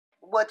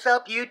What's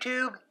up,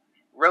 YouTube?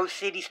 Rose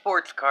City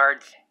Sports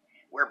Cards.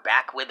 We're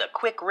back with a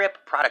quick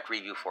rip product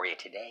review for you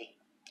today.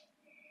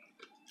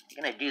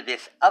 I'm going to do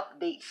this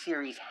update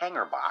series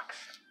hanger box.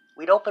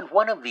 We'd opened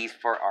one of these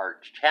for our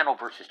channel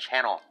versus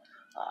channel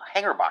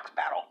hanger box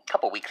battle a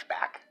couple weeks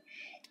back,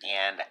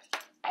 and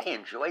I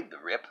enjoyed the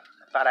rip.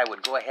 I thought I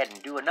would go ahead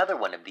and do another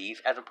one of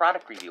these as a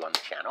product review on the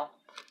channel.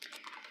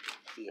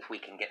 See if we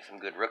can get some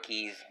good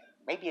rookies,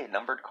 maybe a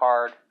numbered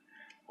card,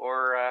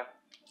 or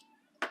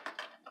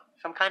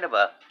some kind of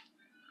a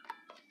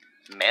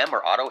mem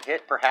or auto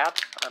hit,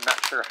 perhaps. I'm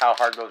not sure how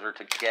hard those are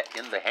to get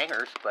in the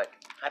hangers, but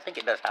I think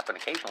it does happen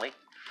occasionally.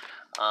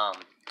 I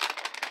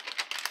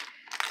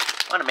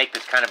want to make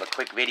this kind of a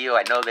quick video.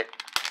 I know that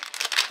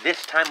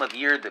this time of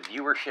year, the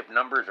viewership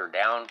numbers are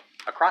down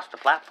across the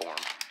platform,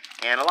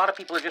 and a lot of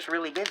people are just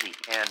really busy.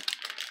 And,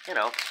 you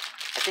know,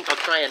 I think I'll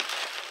try and,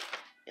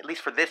 at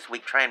least for this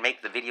week, try and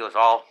make the videos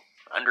all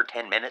under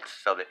 10 minutes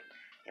so that,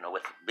 you know,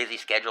 with busy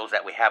schedules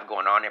that we have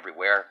going on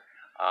everywhere,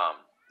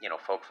 you know,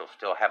 folks will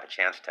still have a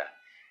chance to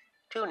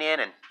tune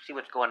in and see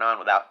what's going on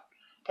without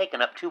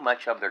taking up too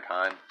much of their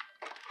time.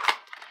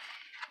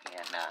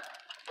 And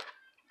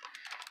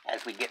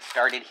as we get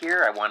started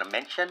here, I want to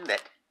mention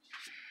that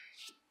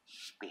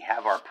we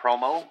have our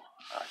promo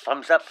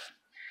thumbs up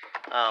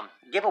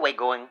giveaway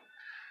going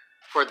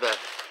for the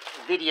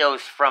videos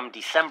from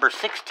December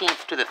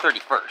 16th to the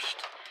 31st.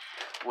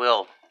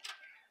 We'll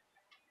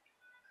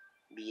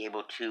be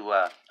able to,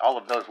 all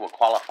of those will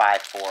qualify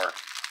for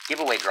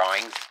giveaway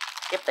drawings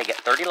if they get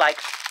 30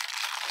 likes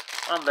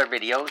on their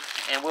videos,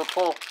 and we'll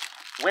pull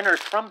winners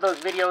from those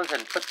videos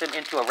and put them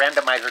into a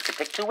randomizer to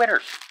pick two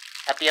winners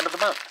at the end of the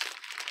month.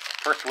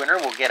 First winner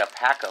will get a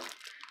pack of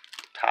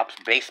Topps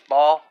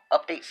Baseball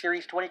Update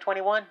Series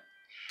 2021,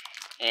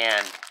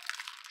 and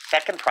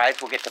second prize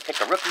will get to pick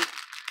a rookie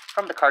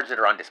from the cards that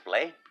are on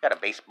display. We've got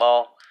a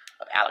baseball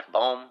of Alec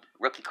Bohm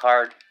rookie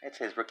card. It's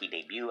his rookie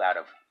debut out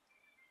of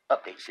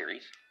Update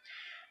Series,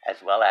 as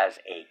well as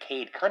a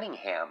Cade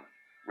Cunningham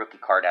rookie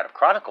card out of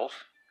Chronicles,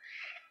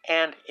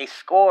 and a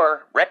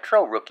Score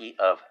retro rookie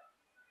of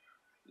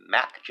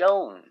Mac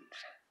Jones.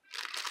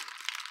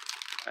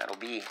 That'll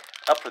be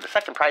up for the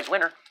second prize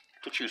winner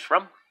to choose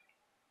from.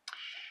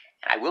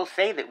 And I will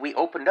say that we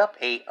opened up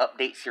a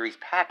Update Series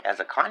pack as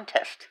a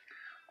contest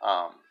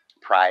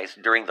prize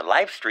during the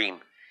live stream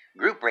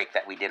group break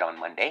that we did on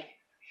Monday.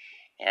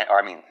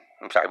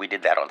 We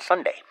did that on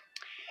Sunday.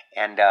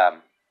 And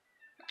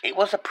it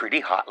was a pretty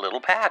hot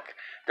little pack.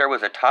 There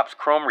was a Topps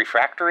Chrome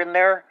Refractor in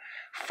there,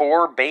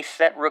 4 base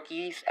set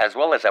rookies, as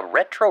well as a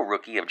retro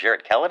rookie of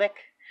Jarred Kelenic.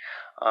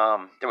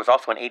 There was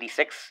also an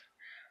 86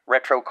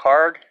 retro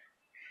card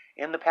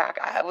in the pack.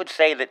 I would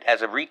say that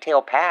as a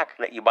retail pack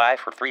that you buy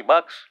for $3,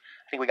 I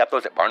think we got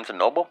those at Barnes &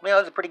 Noble. You know,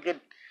 it was a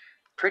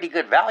pretty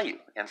good value.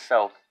 And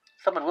so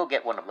someone will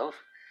get one of those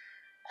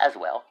as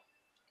well.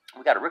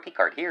 We got a rookie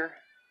card here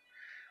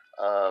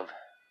of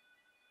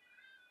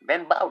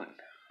Ben Bowden.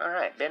 All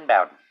right, Ben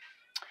Bowden.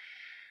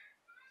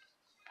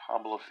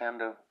 Pablo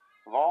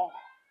Sandoval.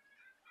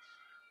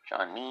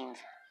 John Means.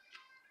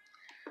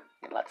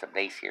 Get lots of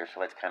base here, so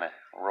let's kind of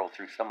roll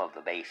through some of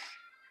the base.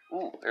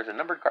 Ooh, there's a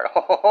numbered card.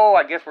 Oh,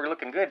 I guess we're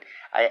looking good.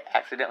 I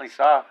accidentally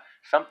saw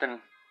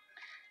something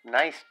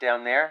nice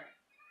down there.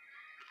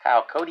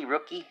 Kyle Cody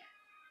rookie.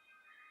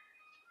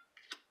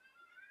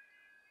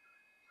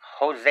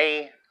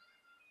 Jose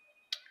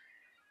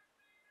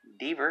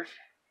Devers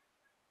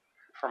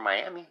from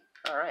Miami.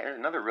 All right, there's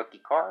another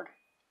rookie card.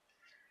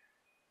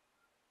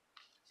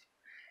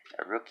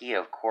 A rookie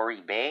of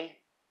Corey Bay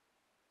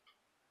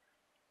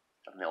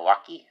of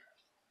Milwaukee.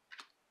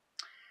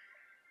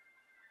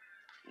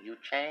 Yu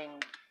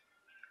Chang.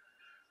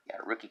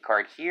 Got a rookie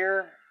card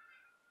here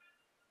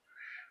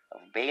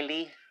of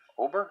Bailey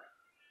Ober.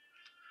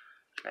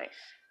 Nice.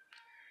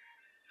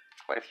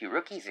 Quite a few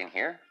rookies in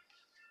here.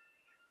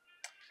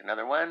 There's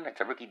another one. It's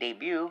a rookie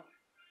debut.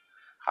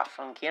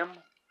 Ha-Sung Kim.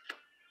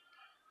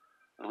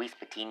 Luis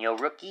Patino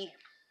rookie.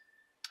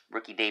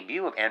 Rookie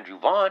debut of Andrew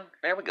Vaughn.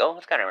 There we go.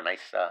 That's kind of a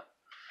nice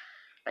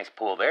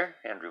pull there,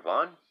 Andrew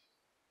Vaughn.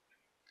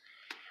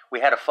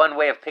 We had a fun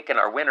way of picking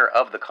our winner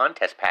of the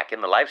contest pack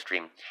in the live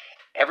stream.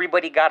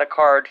 Everybody got a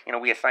card. You know,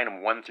 we assigned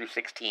them 1 through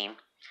 16.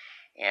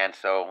 And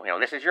so, you know,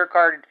 this is your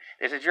card,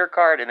 this is your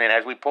card. And then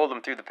as we pulled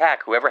them through the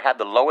pack, whoever had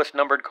the lowest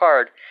numbered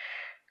card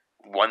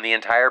won the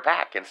entire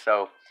pack. And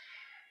so,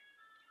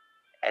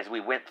 as we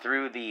went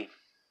through the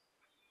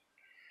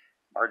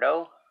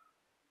Bardo.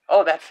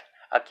 Oh, that's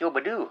Akil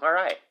Baddoo. All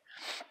right.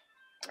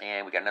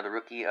 And we got another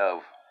rookie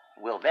of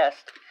Will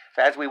Vest.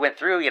 So as we went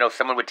through, you know,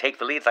 someone would take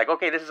the lead. It's like,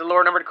 okay, this is a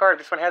lower numbered card.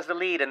 This one has the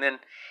lead. And then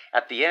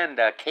at the end,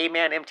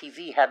 K-Man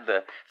MTZ had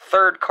the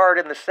third card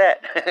in the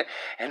set.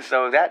 And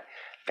so that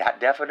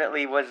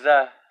definitely was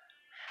the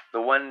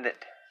one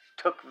that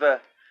took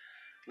the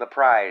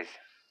prize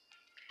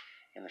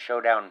in the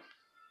showdown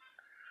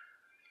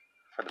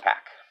for the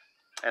pack.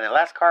 And the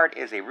last card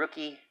is a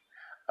rookie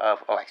of,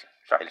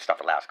 sorry, it's not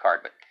the last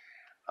card, but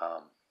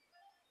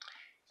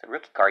it's a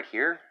rookie card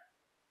here.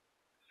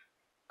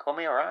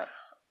 Arihara.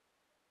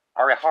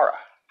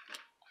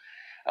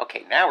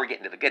 Okay, now we're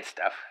getting to the good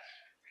stuff.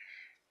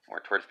 More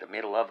towards the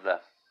middle of the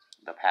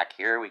pack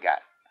here. We got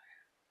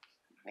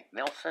Nick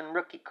Nelson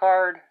rookie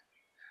card.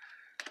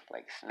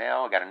 Blake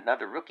Snell. Got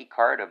another rookie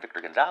card of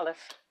Victor Gonzalez.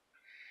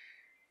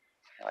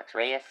 Alex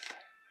Reyes.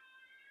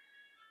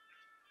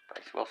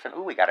 Bryce Wilson.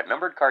 Ooh, we got a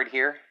numbered card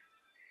here.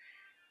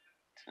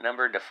 It's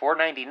numbered to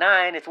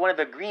 499. It's one of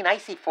the green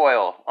icy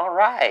foil. All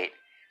right.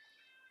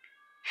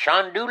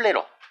 Sean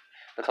Doolittle,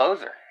 the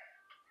closer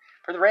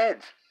for the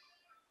Reds.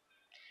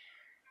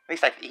 At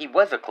least he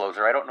was a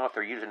closer. I don't know if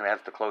they're using him as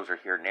the closer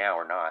here now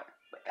or not.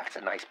 But that's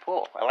a nice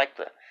pull. I like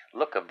the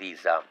look of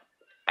these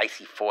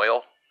icy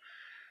foil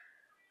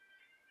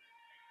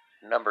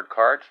numbered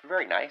cards.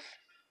 Very nice.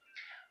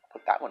 I'll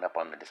put that one up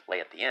on the display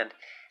at the end.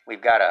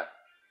 We've got a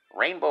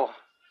rainbow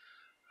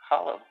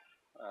hollow,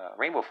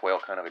 rainbow foil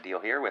kind of a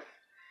deal here with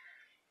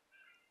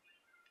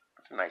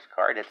a nice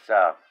card. It's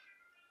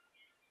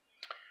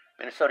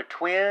Minnesota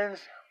Twins,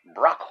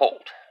 Brock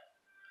Holt.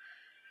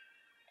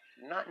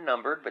 Not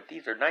numbered, but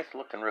these are nice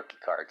looking rookie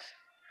cards.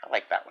 I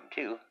like that one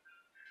too.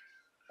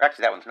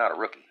 Actually, that one's not a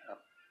rookie. Oh,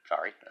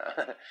 sorry.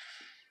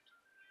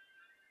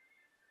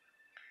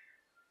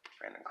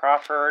 Brandon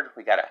Crawford.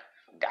 We got a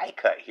die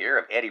cut here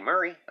of Eddie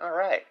Murray. All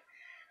right.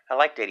 I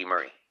liked Eddie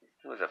Murray.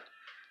 He was a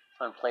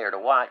fun player to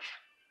watch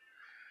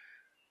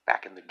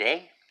back in the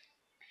day.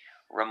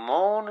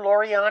 Ramon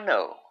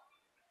Laureano.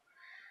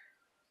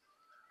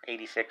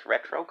 86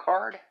 retro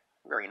card.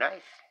 Very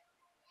nice.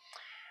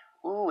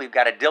 Ooh, we've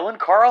got a Dylan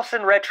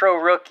Carlson retro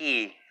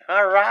rookie.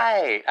 All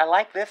right. I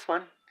like this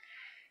one.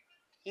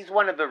 He's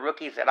one of the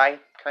rookies that I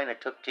kind of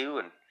took to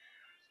and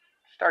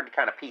started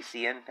kind of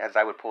PCing. As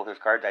I would pull his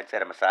cards, I'd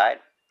set him aside.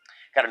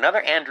 Got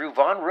another Andrew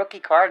Vaughn rookie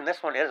card, and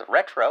this one is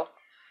retro.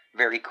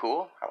 Very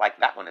cool. I like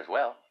that one as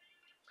well.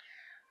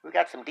 We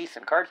got some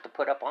decent cards to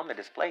put up on the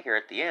display here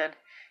at the end.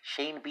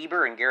 Shane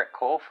Bieber and Garrett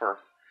Cole for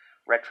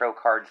retro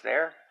cards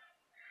there.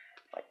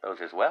 Like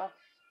those as well.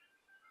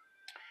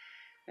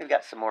 We've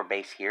got some more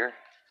base here.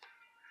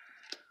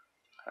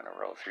 Kind of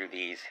roll through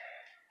these.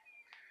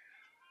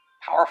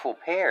 Powerful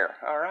pair.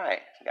 All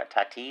right. We got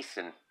Tatis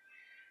and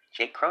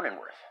Jake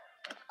Cronenworth.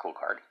 That's a cool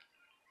card.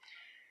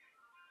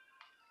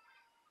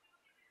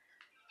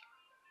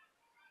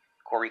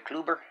 Corey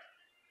Kluber.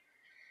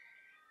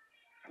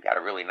 I've got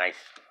a really nice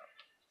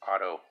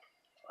auto,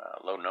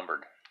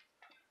 low-numbered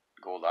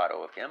gold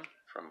auto of him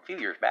from a few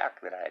years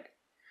back that I had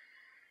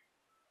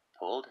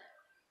pulled.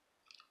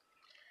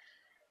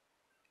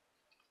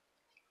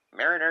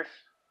 Mariners,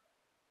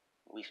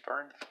 Luis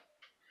Burns.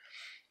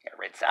 Got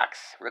Red Sox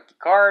rookie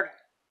card.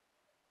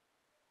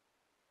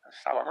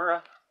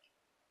 Sawamura.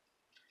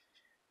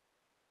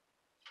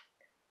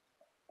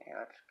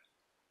 Yeah,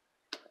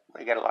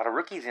 we got a lot of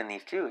rookies in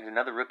these too. Here's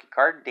another rookie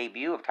card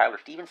debut of Tyler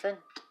Stevenson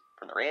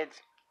from the Reds.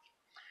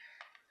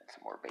 And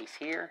some more base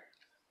here.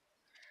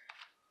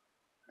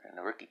 And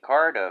a rookie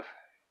card of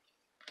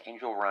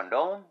Angel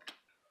Rondon.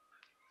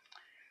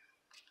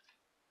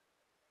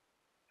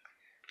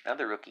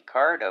 Another rookie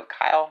card of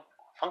Kyle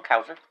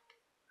Funkhauser.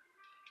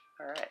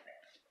 All right.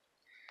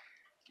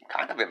 I'm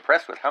kind of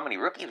impressed with how many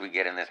rookies we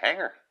get in this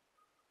hanger.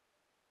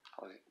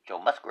 Joe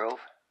Musgrove.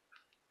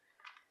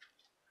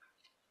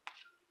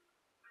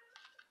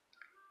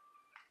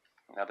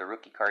 Another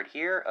rookie card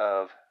here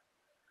of,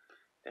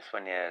 this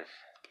one is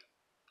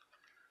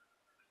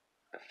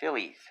the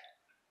Phillies.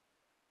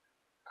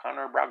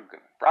 Connor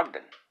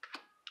Brogdon.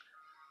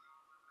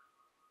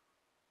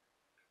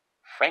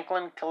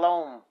 Franklin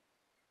Kilome.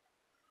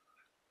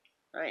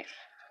 Nice.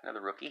 Another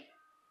rookie.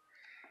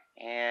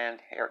 And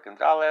Eric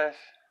Gonzalez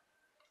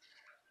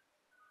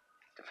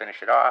to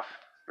finish it off.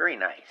 Very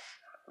nice.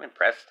 I'm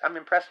impressed. I'm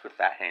impressed with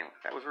that hang.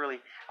 That was really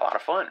a lot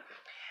of fun.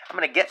 I'm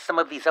going to get some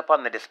of these up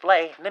on the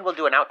display, and then we'll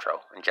do an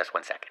outro in just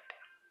 1 second.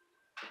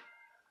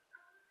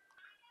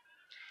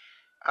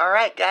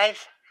 Alright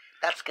guys,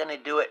 that's going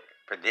to do it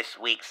for this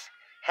week's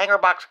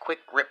HangerBox Quick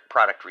Rip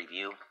product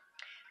review.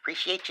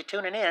 Appreciate you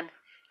tuning in.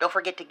 Don't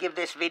forget to give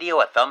this video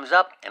a thumbs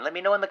up, and let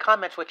me know in the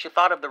comments what you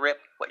thought of the rip,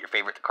 what your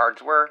favorite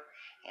cards were,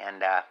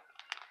 and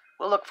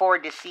we'll look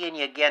forward to seeing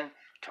you again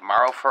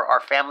tomorrow for our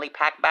family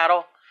pack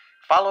battle,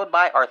 followed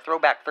by our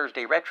Throwback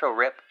Thursday retro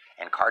rip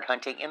and card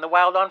hunting in the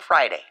wild on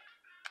Friday.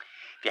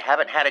 If you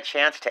haven't had a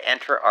chance to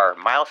enter our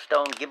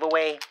milestone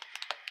giveaway,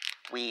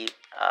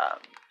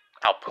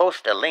 I'll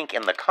post a link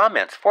in the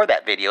comments for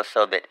that video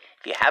so that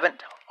if you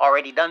haven't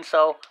already done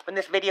so, when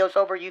this video's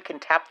over, you can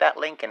tap that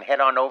link and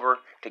head on over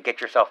to get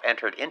yourself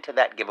entered into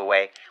that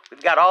giveaway.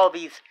 We've got all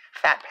these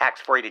fat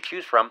packs for you to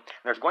choose from.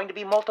 There's going to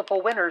be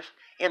multiple winners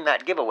in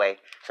that giveaway,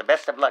 so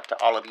best of luck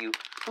to all of you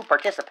who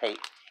participate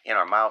in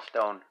our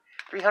milestone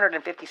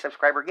 350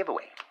 subscriber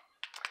giveaway.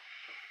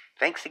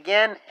 Thanks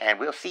again, and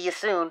we'll see you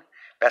soon.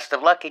 Best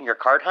of luck in your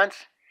card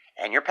hunts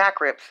and your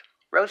pack rips.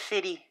 Rose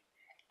City,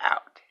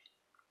 out.